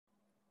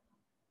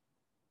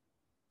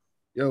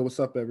Yo, what's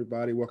up,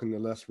 everybody? Welcome to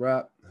Let's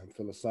Rap. I'm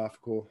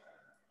Philosophical.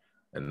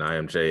 And I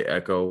am Jay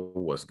Echo.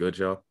 What's good,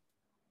 y'all?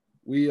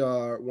 We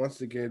are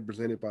once again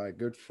presented by a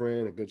good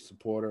friend, a good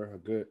supporter,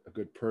 a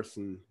good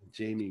person,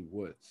 Jaime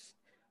Woods.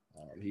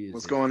 He is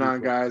What's a going on,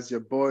 frequent guys? Your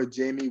boy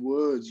Jamie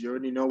Woods. You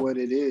already know what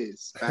it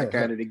is. Back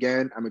at it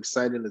again. I'm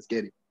excited. Let's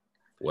get it.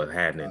 What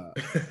happening?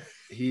 uh,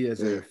 he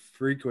is Yeah. a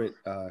frequent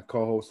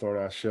co-host on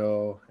our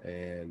show,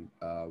 and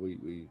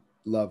we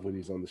love when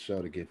he's on the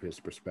show to give his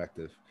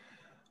perspective.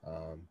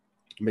 Um,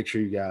 Make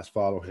sure you guys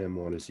follow him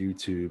on his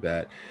YouTube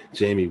at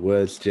Jaime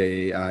Woods,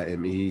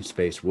 Jaime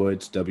space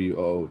Woods,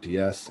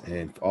 Woods,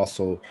 and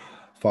also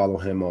follow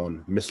him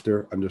on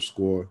Mr.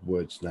 underscore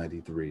Woods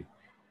 93.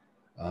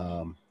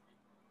 Um,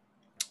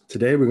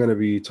 Today we're going to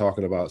be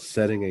talking about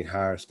setting a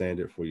higher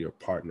standard for your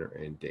partner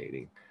in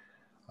dating.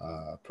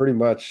 Pretty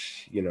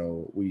much,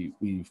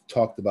 we've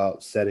talked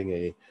about setting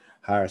a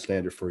higher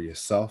standard for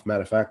yourself.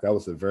 Matter of fact, that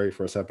was the very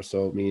first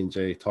episode. Me and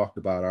Jay talked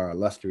about our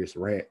illustrious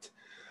rant,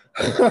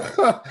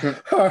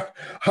 our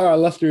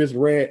illustrious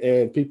rant,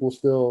 and people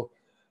still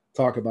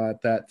talk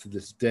about that to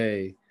this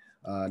day.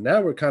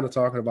 Now we're kind of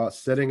talking about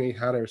setting a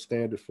higher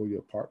standard for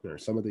your partner,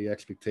 some of the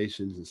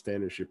expectations and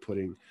standards you're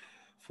putting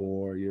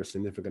for your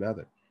significant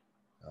other.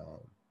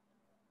 Um,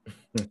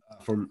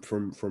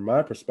 from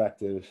my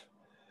perspective,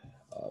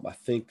 I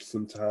think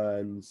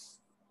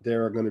sometimes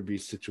there are going to be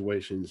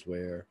situations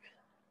where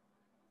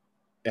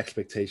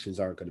expectations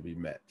aren't going to be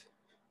met,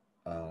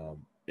 and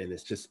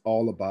it's just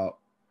all about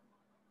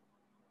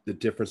the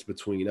difference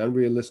between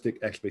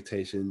unrealistic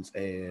expectations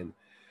and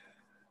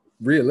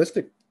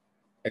realistic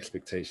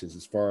expectations.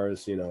 As far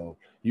as you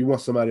want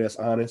somebody that's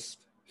honest,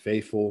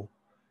 faithful.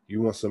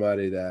 You want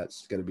somebody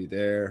that's going to be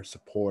there,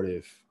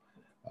 supportive.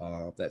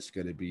 That's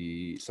going to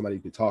be somebody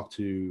you can talk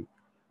to.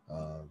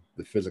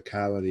 The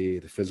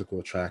physicality, the physical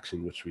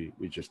attraction, which we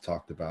just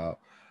talked about.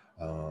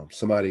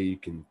 Somebody you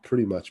can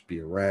pretty much be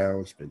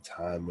around, spend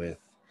time with.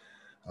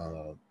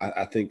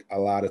 I think a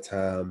lot of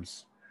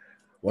times,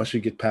 once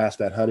you get past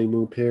that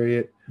honeymoon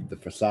period, the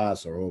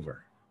facades are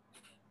over.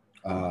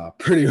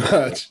 Pretty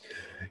much,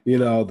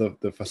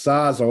 the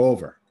facades are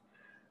over.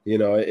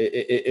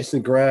 It's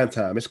in grind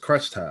time. It's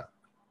crunch time.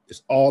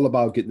 It's all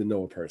about getting to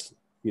know a person.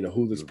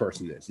 Who this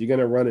person is. You're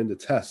gonna run into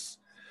tests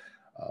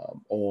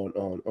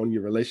on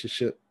your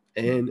relationship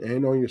and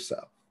on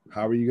yourself.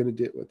 How are you gonna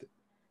deal with it?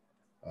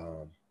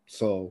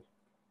 So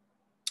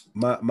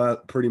my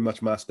pretty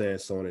much my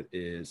stance on it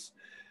is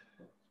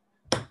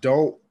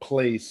don't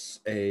place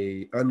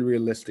a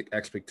unrealistic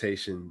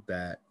expectation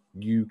that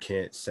you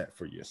can't set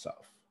for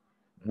yourself.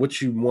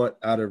 What you want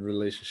out of a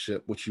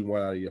relationship, what you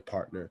want out of your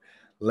partner,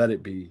 let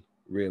it be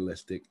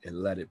realistic and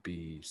let it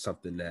be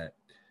something that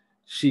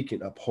she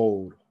can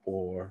uphold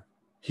or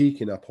he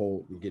can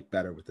uphold and get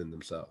better within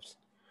themselves.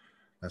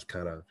 That's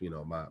kind of,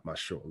 my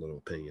short little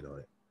opinion on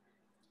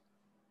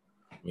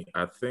it.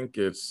 I think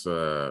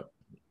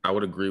I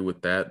would agree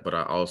with that, but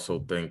I also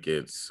think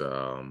it's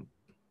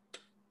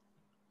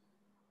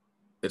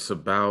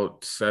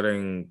about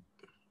setting.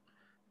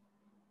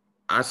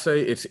 I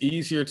say it's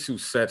easier to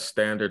set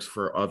standards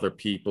for other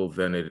people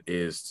than it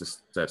is to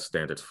set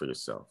standards for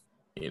yourself,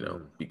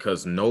 Mm,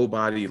 because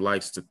nobody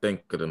likes to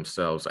think of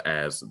themselves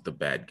as the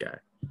bad guy,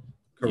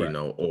 correct.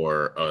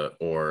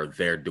 or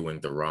they're doing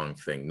the wrong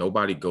thing.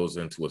 Nobody goes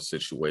into a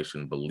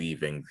situation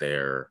believing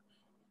they're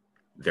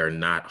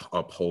not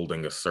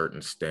upholding a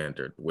certain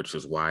standard, which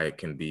is why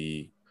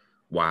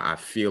I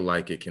feel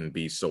like it can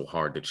be so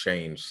hard to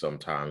change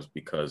sometimes,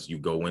 because you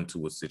go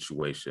into a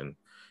situation,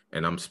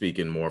 and I'm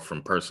speaking more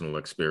from personal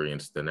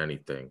experience than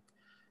anything.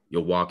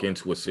 You'll walk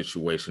into a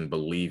situation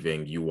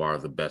believing you are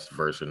the best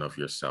version of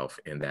yourself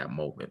in that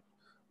moment,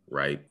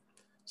 right?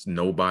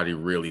 Nobody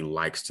really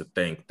likes to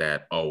think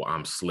that, oh,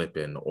 I'm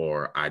slipping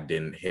or I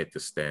didn't hit the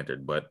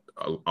standard. But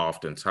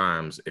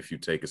oftentimes, if you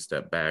take a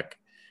step back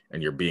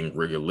and you're being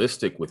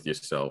realistic with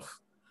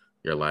yourself,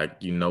 you're like,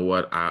 you know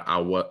what,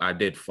 I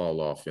did fall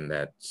off in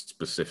that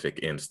specific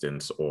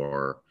instance,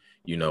 or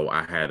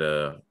I had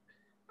a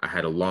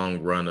long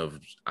run of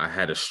I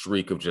had a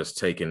streak of just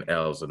taking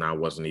L's and I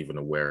wasn't even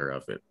aware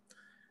of it.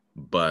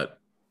 But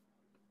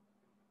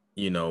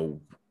you know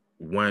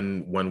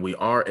when we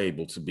are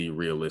able to be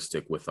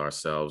realistic with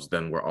ourselves,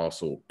 then we're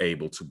also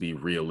able to be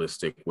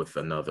realistic with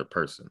another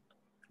person.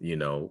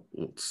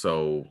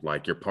 So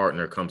like your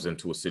partner comes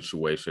into a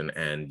situation,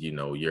 and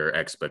your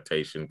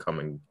expectation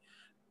coming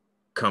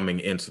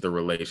into the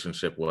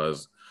relationship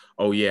was,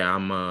 oh yeah,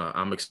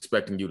 I'm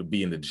expecting you to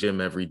be in the gym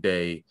every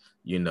day,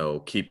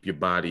 keep your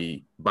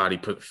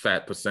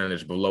fat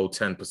percentage below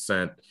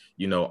 10%,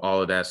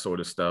 all of that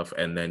sort of stuff.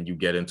 And then you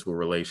get into a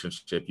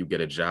relationship, you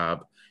get a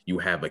job, you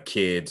have a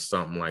kid,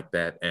 something like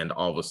that, and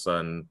all of a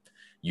sudden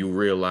you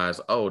realize,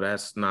 oh,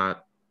 that's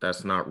not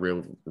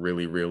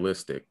really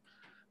realistic,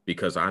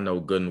 because I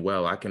know good and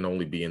well I can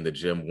only be in the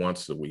gym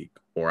once a week,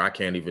 or I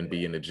can't even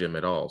be in the gym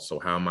at all. So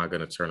how am I going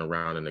to turn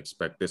around and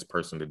expect this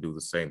person to do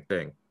the same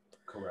thing?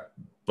 Correct.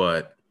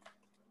 But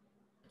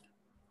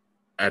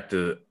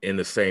in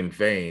the same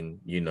vein,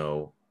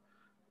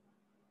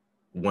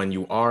 when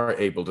you are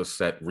able to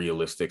set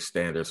realistic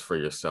standards for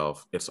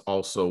yourself, it's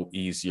also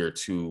easier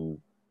to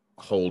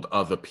hold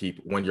other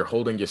people. When you're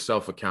holding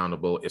yourself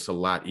accountable, it's a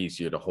lot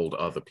easier to hold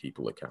other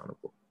people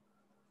accountable.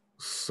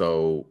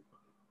 So,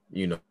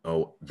 you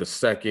know, the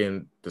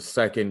second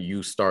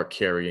you start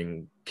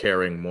caring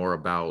more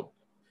about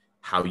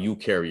how you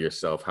carry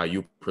yourself, how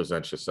you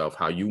present yourself,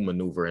 how you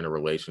maneuver in a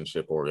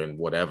relationship or in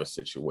whatever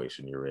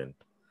situation you're in,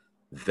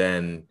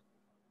 then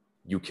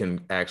you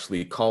can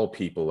actually call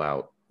people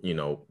out, you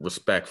know,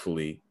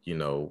 respectfully, you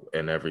know,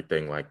 and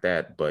everything like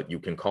that. But you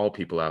can call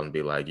people out and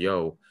be like,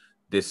 yo,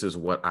 this is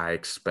what I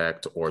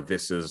expect, or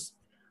this is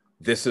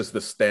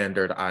the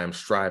standard I am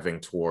striving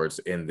towards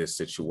in this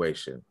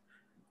situation.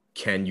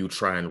 Can you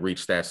try and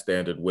reach that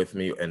standard with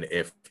me? And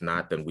if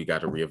not, then we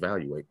got to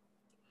reevaluate.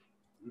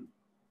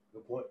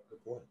 Good point.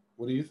 Good point.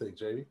 What do you think,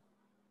 JD?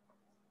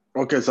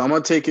 Okay, so I'm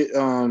gonna take it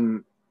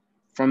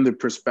from the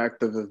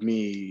perspective of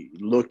me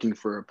looking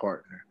for a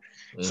partner.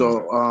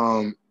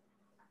 So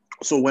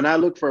when I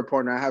look for a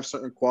partner, I have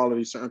certain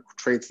qualities, certain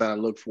traits that I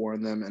look for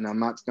in them, and I'm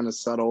not going to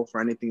settle for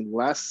anything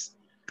less,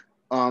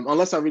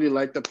 unless I really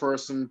like the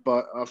person.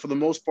 But for the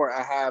most part,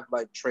 I have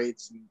like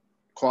traits and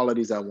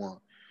qualities I want.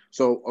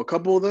 So a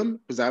couple of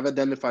them, because I've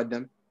identified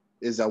them,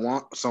 is I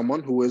want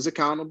someone who is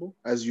accountable,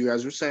 as you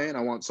guys were saying.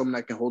 I want someone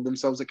that can hold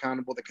themselves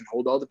accountable, that can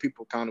hold other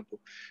people accountable,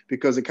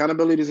 because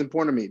accountability is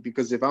important to me.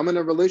 Because if I'm in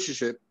a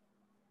relationship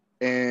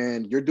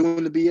and you're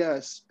doing the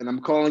BS, and I'm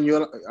calling you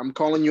out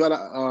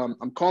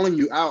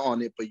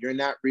on it, but you're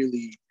not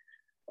really,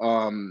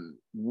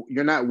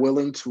 you're not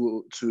willing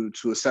to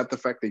accept the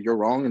fact that you're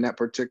wrong in that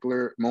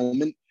particular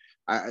moment.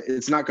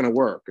 It's not going to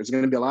work. There's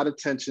going to be a lot of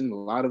tension, a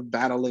lot of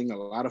battling, a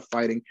lot of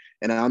fighting,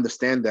 and I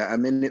understand that.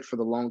 I'm in it for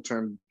the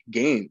long-term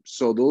game.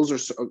 So those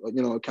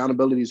are,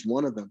 accountability is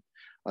one of them.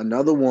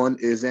 Another one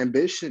is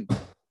ambition.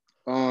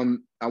 I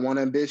want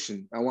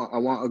ambition. I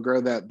want a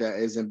girl that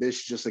is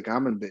ambitious, just like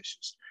I'm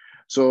ambitious.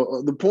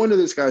 So the point of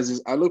this, guys,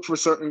 is I look for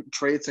certain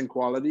traits and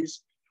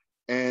qualities,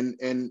 and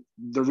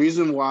the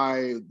reason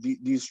why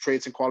these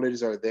traits and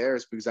qualities are there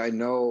is because I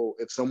know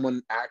if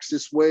someone acts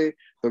this way,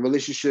 the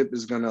relationship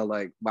is gonna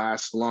like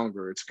last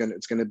longer. It's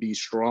gonna be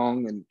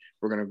strong, and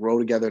we're gonna grow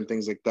together and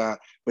things like that.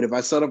 But if I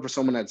settle for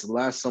someone that's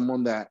less,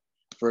 someone that,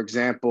 for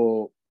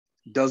example,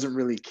 doesn't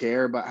really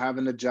care about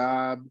having a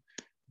job,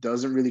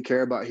 doesn't really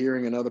care about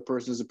hearing another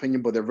person's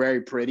opinion, but they're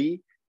very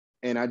pretty,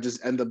 and I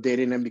just end up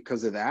dating them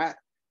because of that.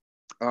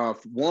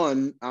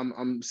 One,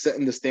 I'm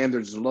setting the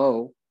standards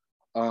low.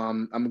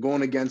 I'm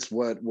going against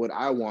what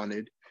I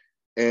wanted,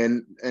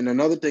 and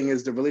another thing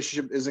is the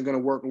relationship isn't going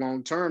to work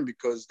long term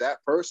because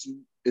that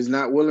person is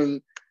not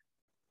willing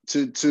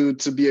to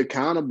be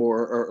accountable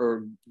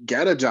or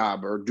get a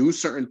job or do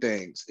certain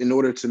things in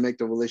order to make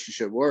the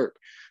relationship work.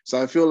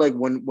 So I feel like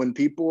when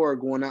people are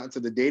going out into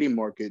the dating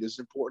market, it's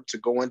important to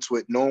go into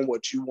it knowing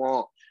what you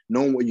want,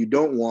 knowing what you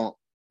don't want,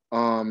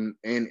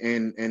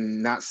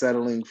 and not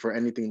settling for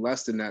anything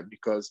less than that,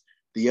 because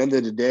at the end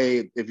of the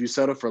day, if you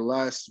settle for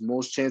less,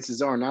 most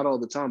chances are, not all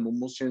the time, but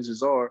most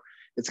chances are,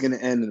 it's going to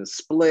end in a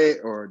split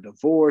or a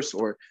divorce.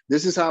 Or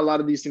this is how a lot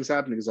of these things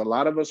happen, because a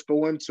lot of us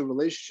go into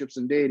relationships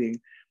and dating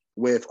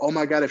with, oh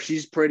my God, if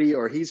she's pretty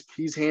or he's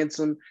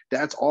handsome,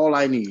 that's all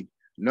I need.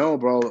 No,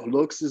 bro,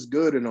 looks is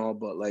good and all,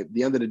 but like at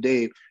the end of the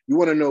day, you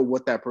want to know who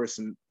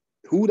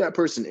that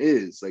person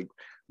is. Like,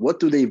 what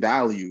do they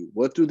value?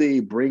 What do they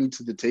bring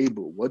to the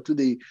table?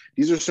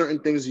 These are certain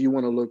things you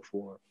want to look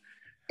for.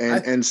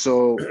 And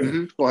so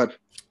go ahead.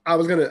 I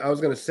was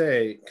gonna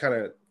say, kind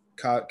of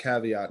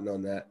caveating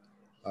on that,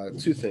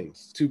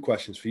 two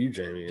questions for you,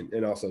 Jamie,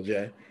 and also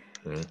Jay.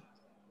 Mm-hmm.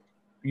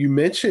 You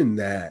mentioned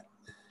that,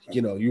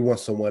 you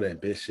want someone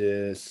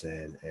ambitious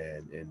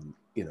and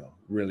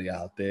really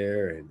out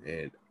there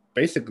and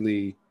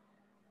basically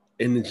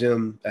in the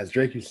gym, as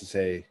Drake used to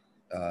say,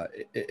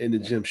 in the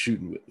gym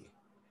shooting with me.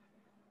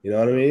 You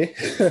know what I mean?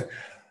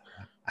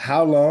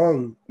 How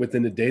long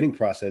within the dating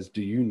process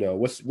do you know?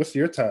 What's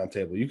your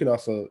timetable? You can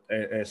also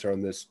answer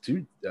on this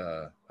too,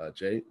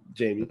 Jamie.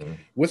 Mm-hmm.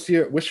 What's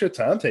your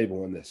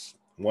timetable on this?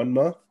 1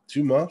 month,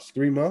 2 months,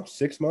 3 months,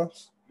 6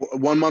 months?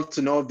 1 month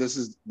to know if this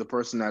is the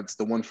person that's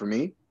the one for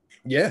me.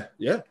 Yeah.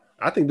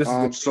 I think this is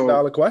a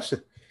 $1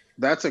 question.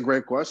 That's a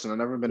great question. I've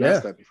never been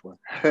asked that before.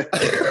 But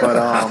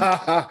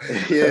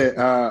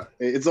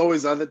it's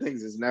always other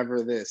things. It's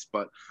never this.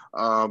 But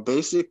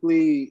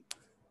basically,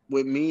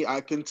 with me,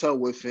 I can tell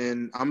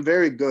I'm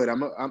very good.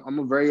 I'm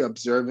a very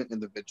observant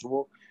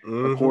individual.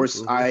 Of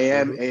course, I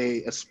am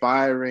a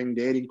aspiring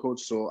dating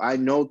coach, so I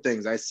know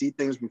things. I see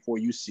things before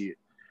you see it.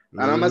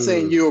 And I'm not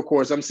saying you, of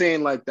course. I'm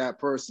saying like that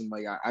person.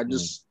 Like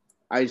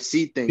I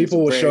see things.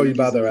 People will show you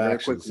by their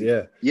actions.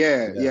 Yeah.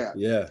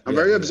 I'm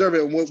very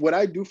observant. What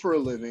I do for a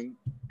living,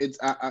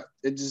 I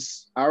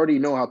already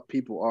know how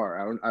people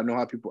are. I know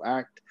how people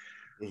act.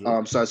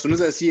 So as soon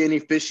as I see any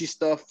fishy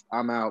stuff,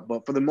 I'm out.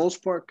 But for the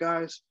most part,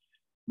 guys,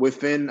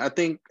 within, I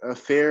think, a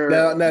fair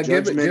now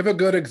judgment. give a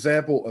good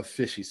example of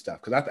fishy stuff,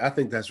 because I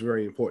think that's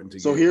very important to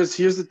you. So here's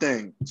the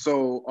thing.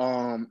 So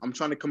I'm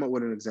trying to come up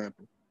with an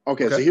example.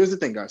 Okay. So here's the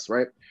thing, guys,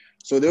 right?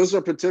 So there was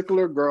a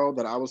particular girl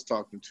that I was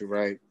talking to,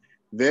 right?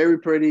 Very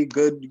pretty,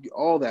 good,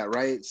 all that,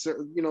 right?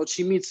 So, you know,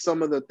 she meets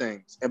some of the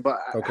things. But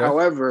Okay.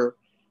 however,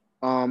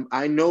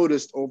 I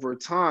noticed over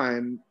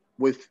time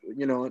with,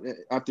 you know,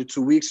 after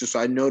 2 weeks or so,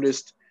 I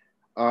noticed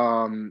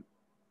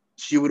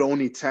she would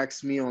only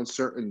text me on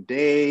certain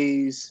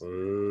days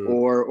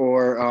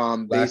or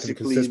lack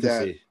basically of that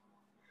consistency.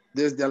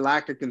 there's the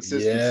lack of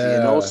consistency.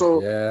 And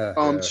also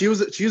Yeah. she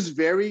was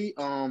very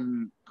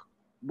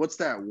what's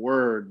that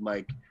word,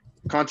 like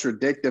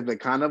contradictive, like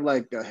kind of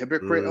like a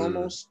hypocrite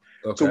almost,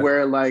 to Okay.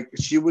 where like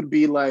she would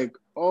be like,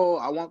 oh,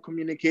 I want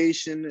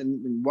communication,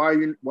 and why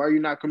are you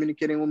not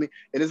communicating with me?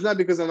 And it's not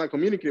because I'm not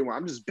communicating with you,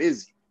 I'm just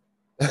busy.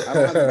 I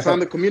don't have the time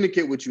to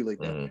communicate with you like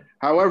that.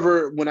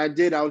 However, when I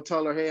did, I would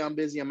tell her, hey, I'm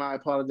busy, I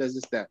apologize,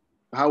 this, that.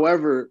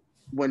 However,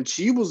 when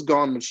she was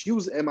gone, when she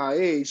was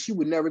MIA, she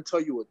would never tell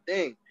you a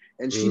thing.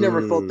 And she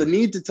never felt the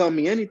need to tell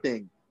me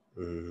anything.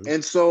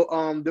 And so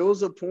there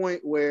was a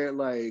point where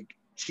like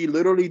she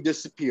literally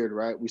disappeared,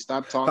 right? We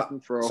stopped talking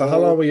for a so whole. how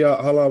long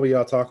were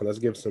y'all talking? Let's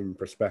give some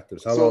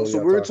perspectives. How long were So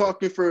y'all we were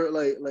talking? talking for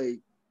like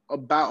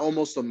about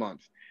almost a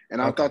month.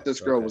 And I thought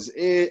this girl was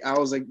it. I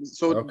was like,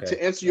 so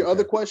to answer your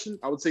other question,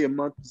 I would say a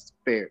month is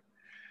fair.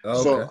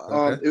 So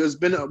it was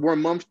we're a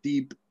month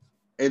deep,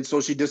 and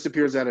so she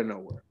disappears out of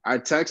nowhere. I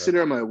texted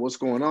her, I'm like, what's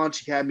going on?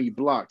 She had me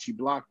blocked. She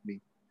blocked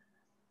me.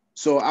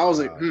 So I was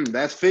like,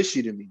 that's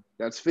fishy to me.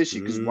 That's fishy,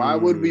 because why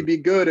would we be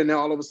good and then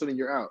all of a sudden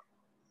you're out?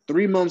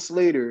 3 months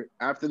later,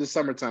 after the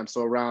summertime,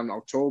 so around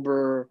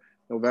October,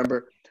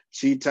 November,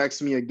 she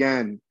texts me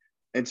again,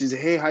 and she's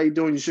like, hey, how you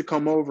doing? You should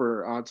come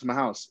over to my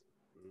house.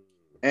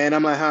 And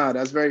I'm like,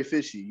 that's very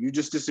fishy. You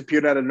just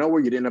disappeared out of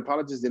nowhere. You didn't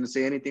apologize, didn't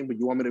say anything, but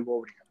you want me to go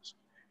over to your house.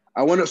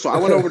 I went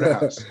over to the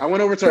house. I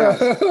went over to her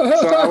house.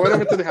 So I went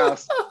over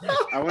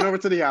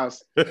to the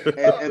house.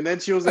 And then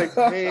she was like,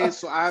 hey,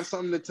 so I have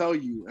something to tell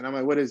you. And I'm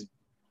like, what is it?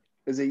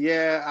 Is it,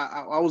 yeah,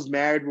 I was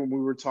married when we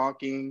were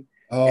talking.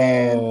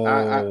 And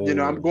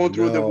I'm going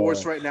through a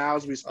divorce right now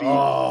as we speak.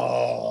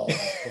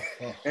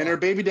 And her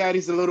baby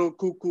daddy's a little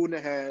cuckoo in the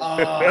head.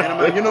 And I'm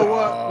like, you know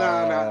what?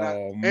 Nah.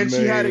 And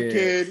she had a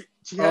kid.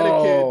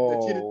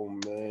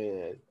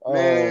 Man.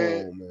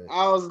 Man.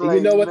 I was like,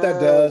 you know what that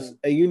does? no.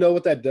 And you know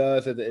what that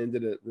does at the end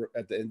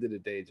of the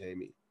day,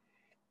 Jamie?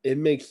 It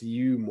makes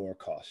you more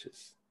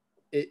cautious.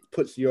 It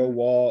puts your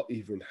wall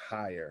even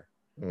higher.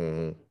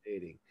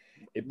 Dating.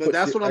 But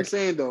that's what I'm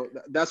saying, though.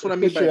 That's what I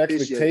mean by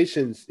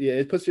expectations. Yeah,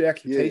 it puts your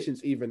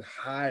expectations even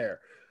higher.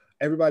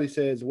 Everybody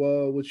says,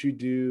 well, what you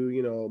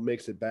do,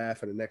 makes it bad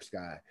for the next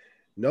guy.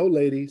 No,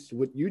 ladies,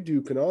 what you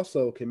do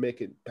can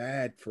make it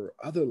bad for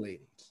other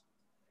ladies.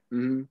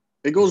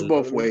 It goes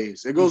both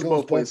ways. It goes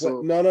both ways.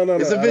 So no.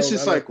 It's a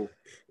vicious cycle.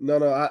 No.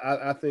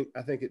 I think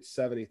it's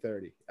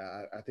 70-30.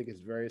 I think it's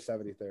very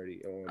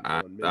 70-30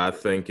 on men. I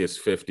think it's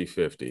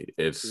 50-50.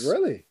 It's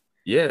really.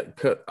 Yeah,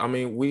 I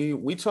mean,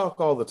 we talk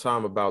all the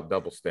time about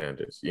double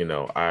standards,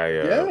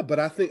 but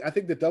I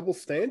think the double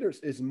standards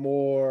is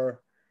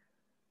more.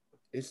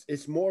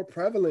 It's more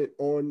prevalent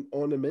on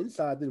the men's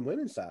side than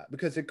women's side,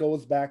 because it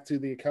goes back to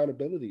the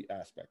accountability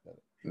aspect of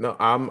it. No,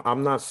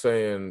 I'm not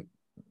saying,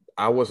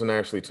 I wasn't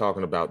actually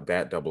talking about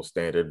that double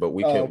standard, but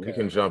we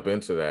can jump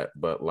into that.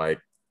 But like,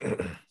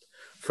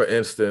 for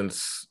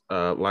instance,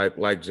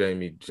 like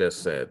Jamie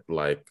just said,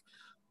 like,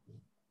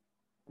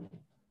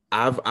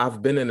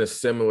 I've been in a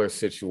similar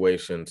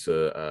situation to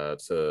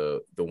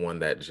the one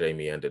that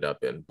Jamie ended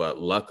up in, but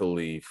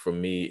luckily for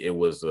me, it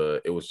was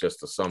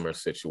just a summer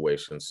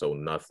situation, so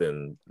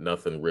nothing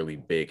really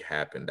big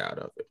happened out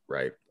of it,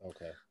 right?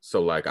 Okay.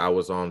 So like, I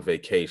was on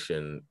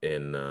vacation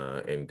in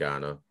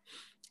Ghana,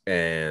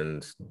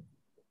 and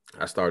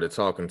I started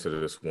talking to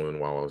this woman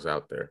while I was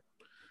out there,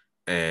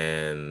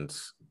 and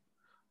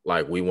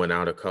like, we went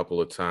out a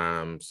couple of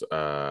times,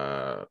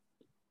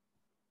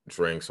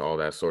 drinks, all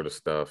that sort of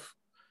stuff.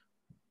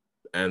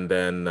 And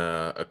then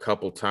a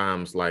couple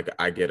times, like,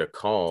 I get a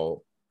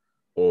call,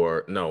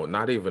 or no,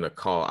 not even a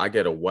call. I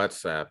get a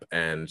WhatsApp,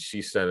 and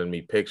she's sending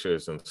me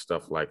pictures and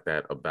stuff like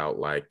that about,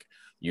 like,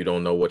 you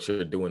don't know what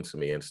you're doing to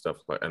me and stuff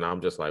like. And I'm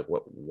just like,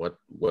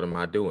 what am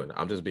I doing?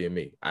 I'm just being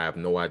me. I have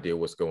no idea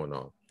what's going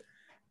on.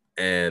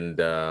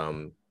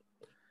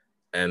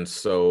 And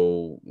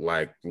so,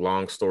 like,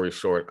 long story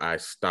short, I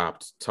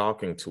stopped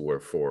talking to her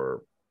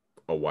for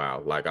a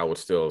while. Like, I would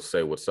still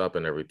say what's up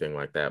and everything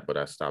like that, but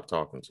I stopped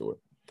talking to her.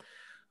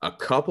 A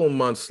couple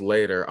months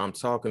later, I'm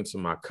talking to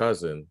my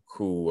cousin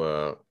who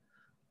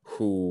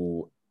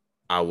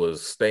I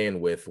was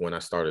staying with when I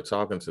started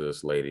talking to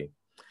this lady,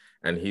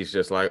 and he's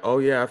just like, "Oh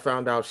yeah, I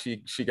found out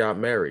she got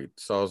married."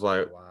 So I was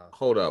like, wow.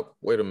 Hold up,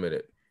 wait a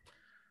minute,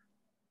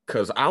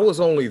 because I was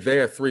only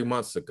there 3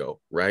 months ago,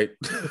 right?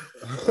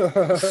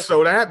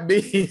 So that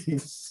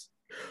means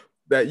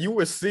that you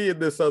were seeing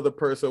this other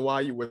person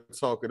while you were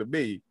talking to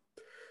me.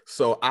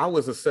 So I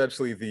was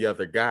essentially the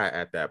other guy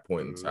at that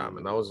point in time.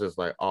 And I was just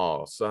like,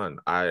 oh, son,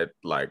 it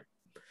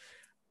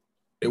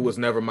was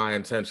never my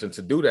intention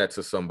to do that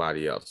to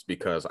somebody else,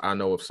 because I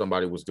know if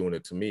somebody was doing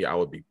it to me, I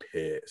would be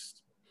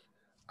pissed.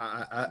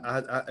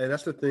 And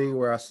that's the thing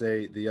where I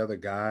say the other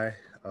guy.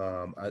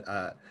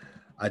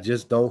 I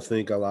just don't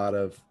think a lot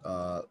of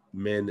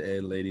men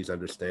and ladies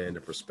understand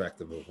the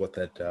perspective of what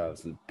that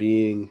does,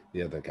 being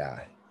the other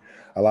guy.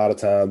 A lot of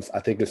times, I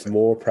think it's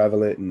more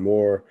prevalent and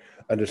more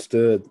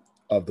understood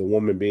of the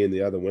woman being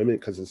the other women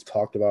because it's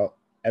talked about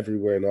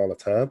everywhere and all the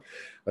time.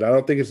 But I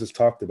don't think it's just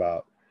talked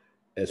about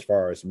as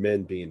far as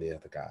men being the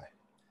other guy.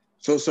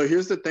 So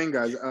here's the thing,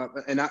 guys,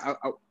 and I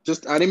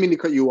didn't mean to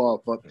cut you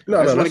off, but No,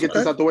 I just no, want to that's get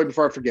this okay. out the way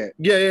before I forget.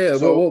 Yeah.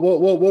 So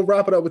We'll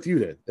wrap it up with you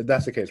then. If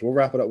that's the case, we'll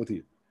wrap it up with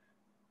you.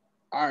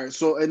 all right.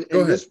 So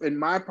in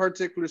my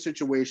particular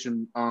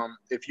situation,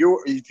 if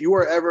you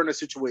are ever in a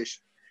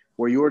situation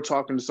where you are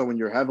talking to someone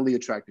you're heavily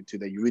attracted to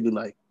that you really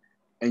like,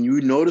 and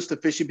you notice the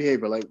fishy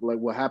behavior, like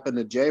what happened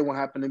to Jay, what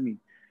happened to me,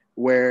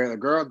 where a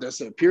girl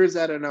just appears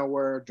out of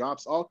nowhere,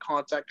 drops all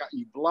contact, got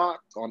you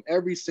blocked on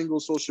every single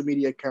social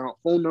media account,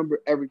 phone number,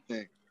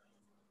 everything.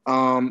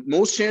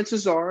 Most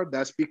chances are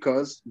that's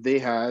because they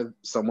have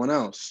someone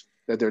else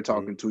that they're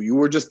talking to. You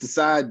were just the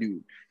side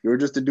dude. You were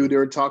just the dude they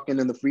were talking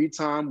in the free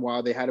time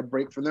while they had a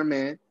break from their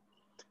man.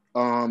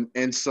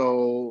 And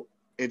so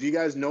if you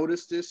guys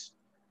notice this,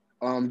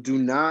 do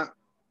not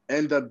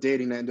end up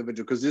dating that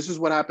individual, because this is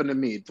what happened to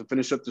me to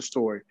finish up the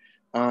story.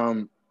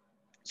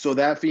 So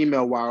that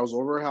female, while I was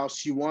over her house,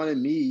 she wanted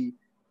me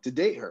to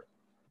date her.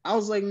 I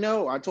was like,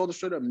 no. I told her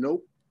straight up,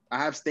 nope. I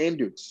have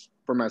standards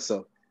for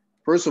myself.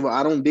 First of all,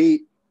 I don't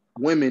date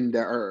women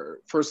that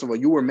are, first of all,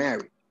 you were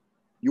married.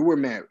 You were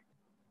married.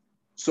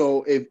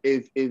 So if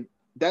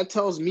that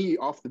tells me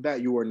off the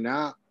bat you are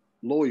not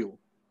loyal.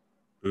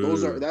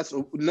 That's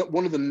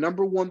one of the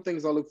number one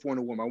things I look for in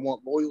a woman. I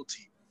want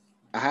loyalty.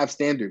 I have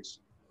standards.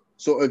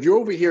 So if you're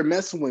over here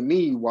messing with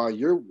me while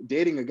you're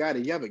dating a guy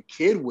that you have a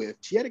kid with,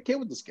 she had a kid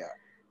with this guy.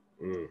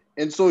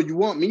 And so you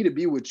want me to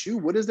be with you?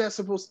 What is that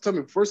supposed to tell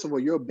me? First of all,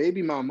 you're a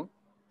baby mama.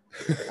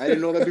 I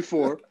didn't know that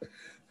before.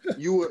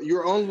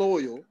 You're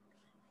unloyal.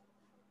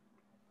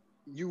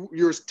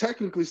 You're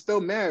technically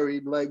still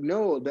married. Like,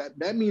 no,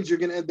 that means you're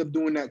gonna end up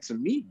doing that to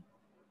me.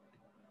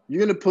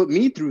 You're gonna put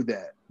me through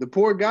that. The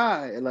poor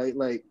guy,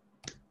 like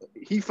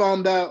he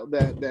found out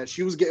that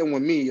she was getting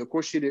with me. Of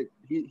course, he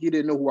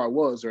didn't know who I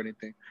was or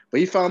anything, but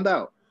he found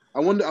out. I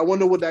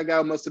wonder what that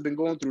guy must have been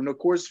going through. And of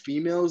course,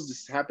 females,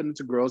 this happened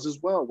to girls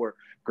as well, where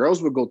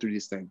girls would go through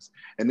these things.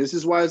 And this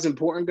is why it's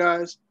important,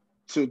 guys,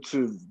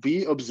 to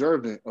be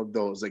observant of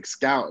those, like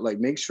scout, like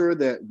make sure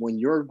that when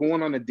you're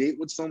going on a date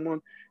with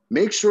someone,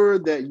 make sure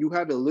that you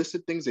have a list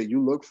of things that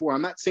you look for.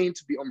 I'm not saying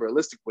to be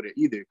unrealistic with it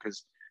either,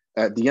 because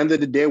at the end of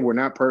the day, we're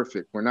not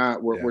perfect.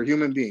 We're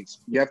human beings.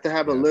 You have to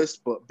have a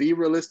list, but be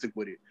realistic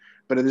with it.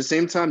 But at the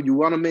same time, you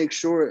want to make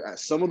sure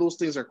some of those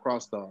things are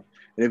crossed off.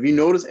 And if you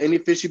notice any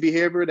fishy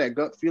behavior, that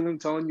gut feeling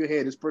telling you,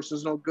 hey, this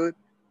person's no good,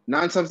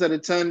 9 times out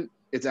of 10,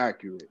 it's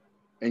accurate.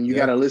 And you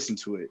got to listen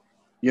to it.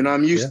 You know,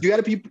 you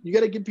got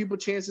to give people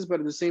chances, but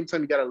at the same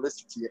time, you got to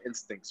listen to your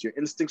instincts. Your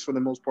instincts, for the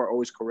most part, are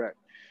always correct.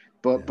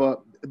 But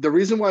the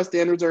reason why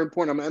standards are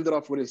important, I'm going to end it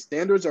off with it.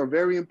 Standards are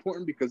very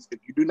important, because if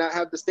you do not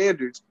have the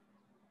standards,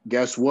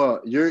 guess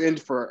what? You're in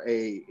for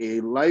a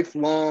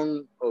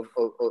lifelong of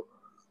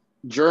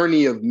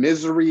journey of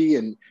misery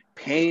and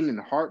pain and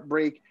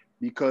heartbreak,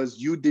 because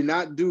you did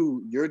not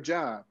do your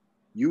job.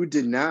 You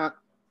did not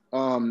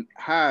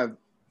have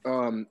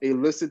a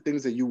list of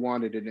things that you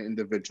wanted in an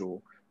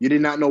individual. You did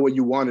not know what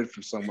you wanted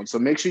from someone. So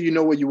make sure you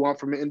know what you want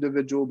from an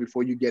individual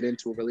before you get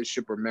into a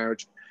relationship or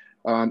marriage,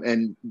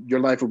 and your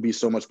life will be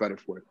so much better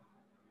for it.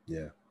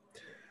 Yeah.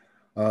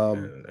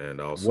 And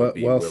also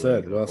be willing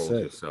to hold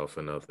yourself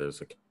and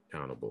others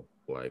accountable.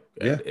 Like,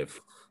 and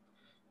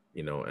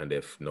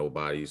if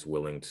nobody's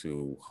willing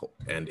to,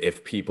 and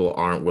if people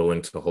aren't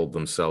willing to hold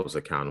themselves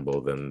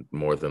accountable, then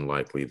more than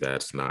likely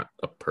that's not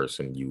a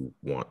person you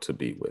want to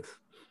be with.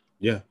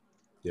 Yeah.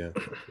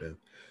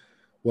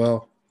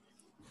 Well,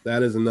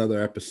 that is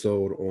another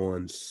episode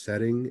on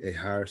setting a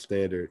higher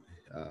standard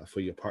for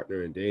your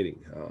partner in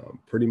dating.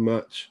 Pretty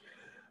much,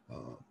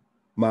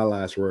 my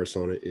last words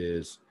on it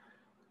is,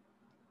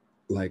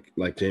 like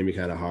Jamie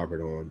kind of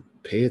harbored on,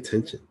 pay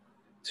attention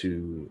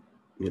to,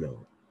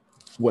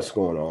 what's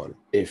going on.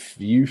 If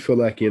you feel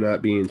like you're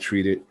not being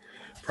treated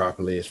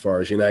properly, as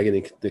far as you're not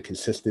getting the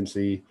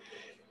consistency,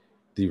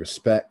 the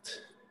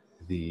respect,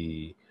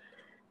 you're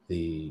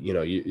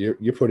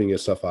putting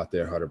yourself out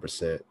there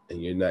 100%,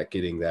 and you're not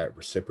getting that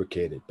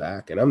reciprocated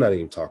back. And I'm not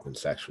even talking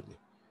sexually.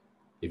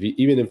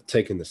 Even if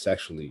taking the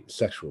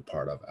sexual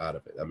part out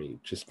of it, I mean,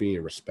 just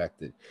being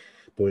respected,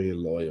 being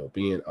loyal,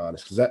 being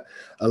honest, because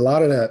a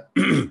lot of that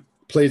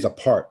plays a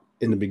part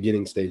in the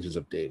beginning stages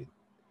of dating.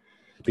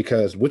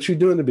 Because what you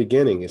do in the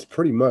beginning is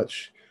pretty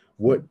much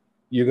what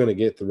you're going to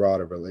get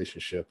throughout a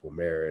relationship or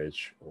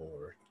marriage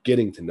or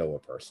getting to know a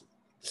person.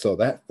 So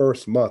that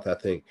first month, I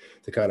think,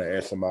 to kind of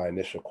answer my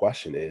initial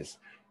question, is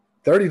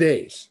 30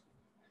 days.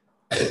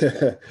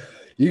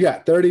 You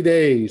got 30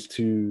 days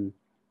to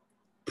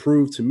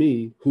prove to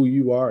me who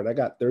you are, and I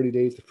got 30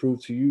 days to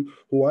prove to you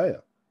who I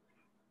am,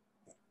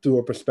 through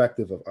a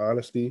perspective of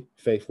honesty,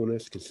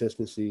 faithfulness,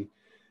 consistency.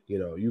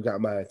 You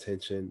got my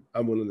attention.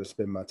 I'm willing to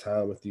spend my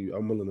time with you.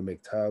 I'm willing to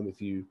make time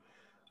with you.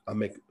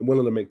 I'm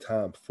willing to make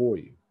time for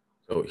you.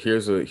 So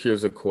here's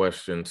a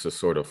question to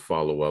sort of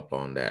follow up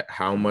on that.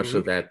 How much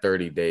of that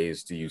 30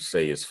 days do you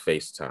say is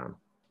FaceTime,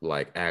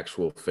 like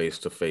actual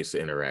face-to-face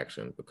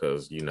interaction?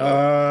 Because we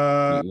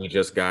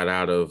just got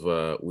out of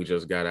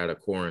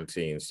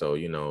quarantine, so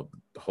a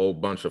whole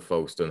bunch of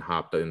folks then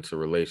hopped into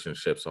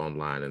relationships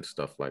online and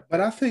stuff like that.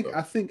 But I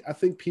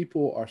think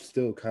people are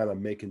still kind of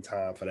making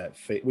time for that.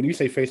 When you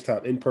say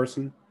FaceTime, in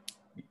person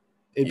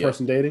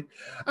dating,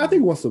 I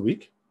think once a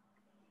week.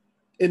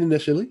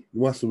 Initially,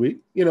 once a week.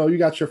 You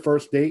got your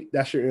first date,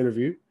 that's your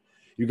interview.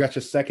 You got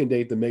your second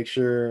date to make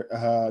sure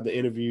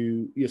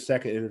your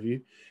second interview,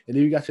 and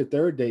then you got your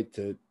third date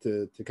to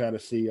kind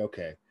of see,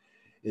 okay,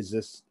 is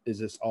this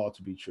all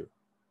to be true?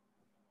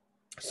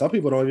 Some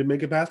people don't even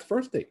make it past the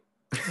first date.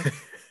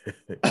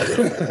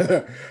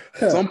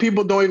 Some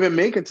people don't even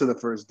make it to the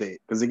first date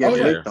because they get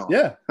flaked on.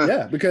 Yeah,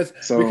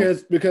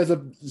 because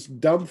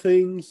of dumb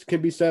things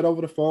can be said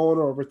over the phone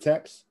or over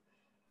text,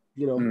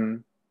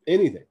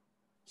 anything.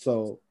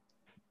 So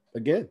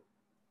again,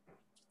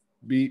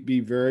 be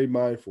very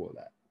mindful of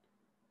that.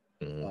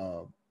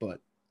 But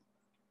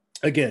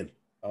again,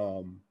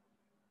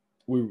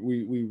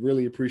 we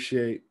really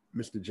appreciate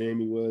Mr.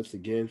 Jaime Woods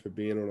again for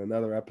being on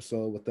another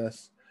episode with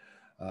us.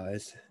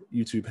 His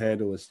YouTube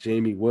handle is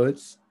Jaime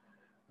Woods,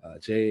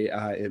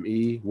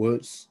 Jaime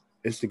Woods.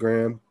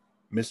 Instagram,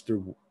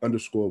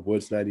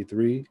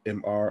 Mr_Woods93,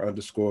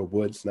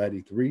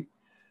 Mr_Woods93.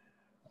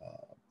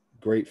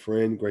 Great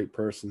friend, great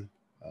person.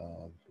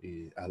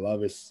 I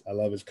love his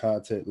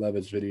content, love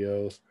his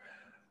videos.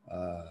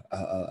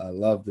 I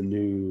love the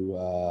new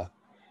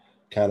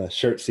kind of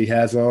shirts he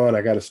has on.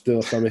 I gotta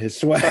steal some of his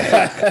swag.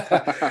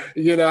 I've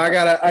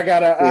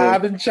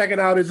been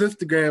checking out his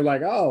Instagram,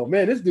 like, oh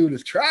man, this dude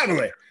is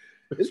traveling.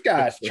 This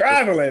guy's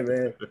traveling,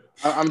 man.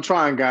 I'm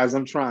trying, guys.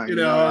 I'm trying.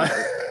 I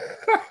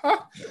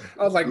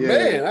was like,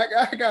 man, I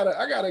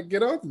gotta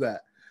get onto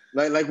that.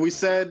 Like we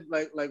said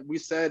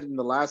in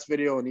the last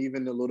video, and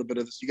even a little bit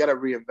of this, you gotta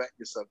reinvent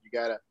yourself. You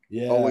gotta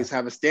always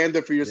have a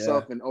standard for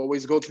yourself, and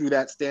always go through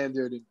that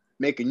standard and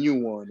make a new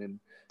one. And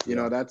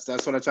that's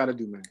what I try to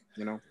do, man.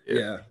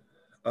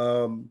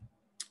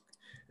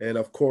 And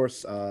of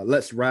course,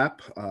 let's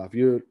wrap. If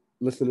you're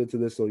listening to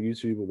this on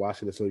YouTube or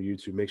watching this on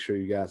YouTube, make sure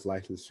you guys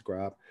like and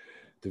subscribe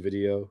to the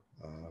video.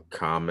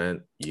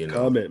 Comment,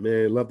 comment,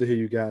 man. Love to hear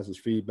you guys'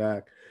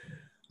 feedback.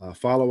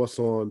 Follow us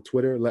on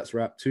Twitter, Let's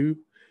Rap 2.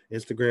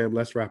 Instagram,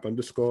 Let's Rap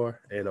 _,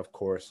 and of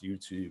course,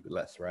 YouTube,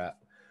 Let's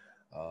Rap.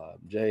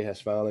 Jay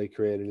has finally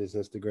created his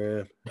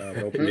Instagram.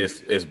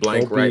 It's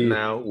blank right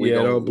now.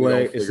 Don't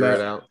blank. Figure it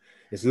out.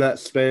 It's not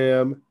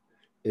spam.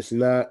 It's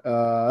not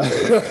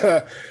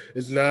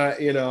it's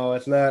not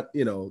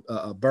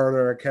a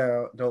burner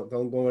account. Don't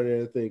go in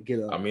there and think,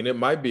 I mean, it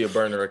might be a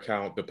burner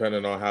account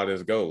depending on how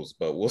this goes,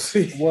 but we'll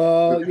see.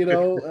 Well,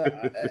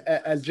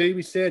 as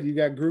Jamie said, you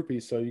got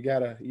groupies, so you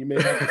gotta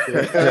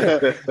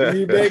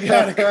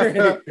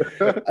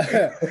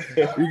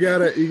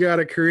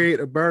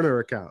create a burner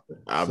account.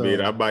 I mean,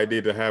 I might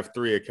need to have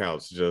 3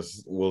 accounts.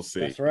 Just we'll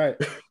see. That's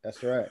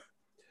right.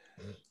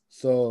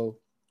 So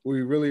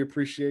we really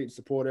appreciate and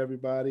support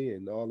everybody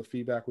and all the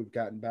feedback we've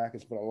gotten back.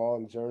 It's been a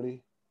long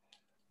journey.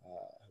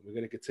 We're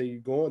going to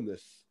continue going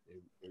this.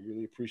 We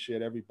really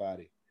appreciate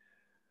everybody.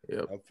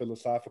 Yep. I'm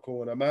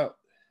philosophical and I'm out.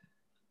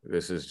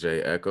 This is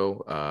Jay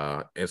Echo.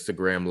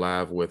 Instagram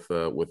Live with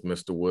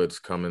Mr. Woods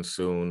coming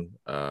soon.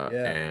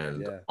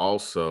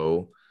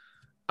 Also,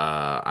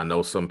 I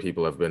know some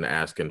people have been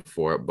asking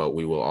for it, but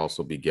we will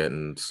also be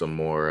getting some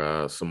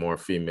more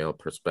female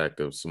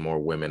perspectives, some more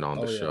women on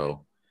the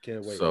show.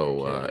 Can't wait.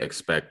 So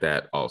expect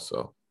that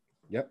also.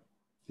 Yep.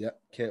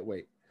 Can't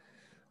wait.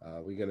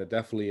 We're gonna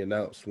definitely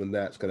announce when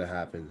that's gonna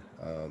happen.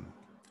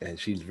 And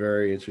she's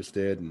very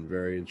interested and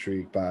very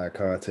intrigued by our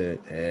content,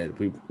 and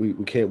we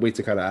can't wait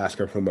to kind of ask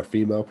her from a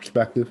female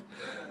perspective.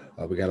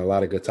 We got a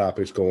lot of good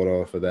topics going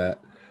on for that,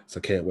 so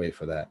can't wait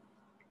for that.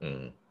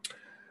 And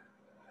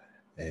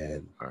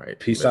all right,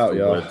 peace out,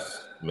 y'all.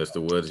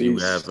 Mr. Woods, peace. You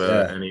have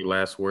any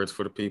last words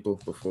for the people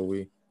before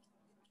we?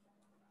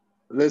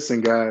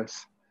 Listen,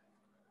 guys.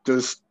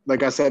 Just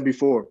like I said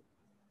before,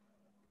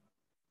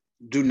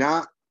 do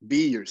not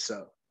be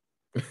yourself.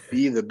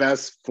 Be the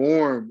best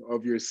form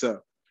of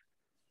yourself.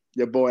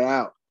 Your boy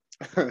out.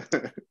 All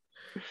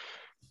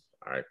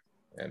right.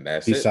 And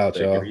that's Peace it. out,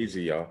 Take y'all. it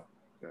easy, y'all.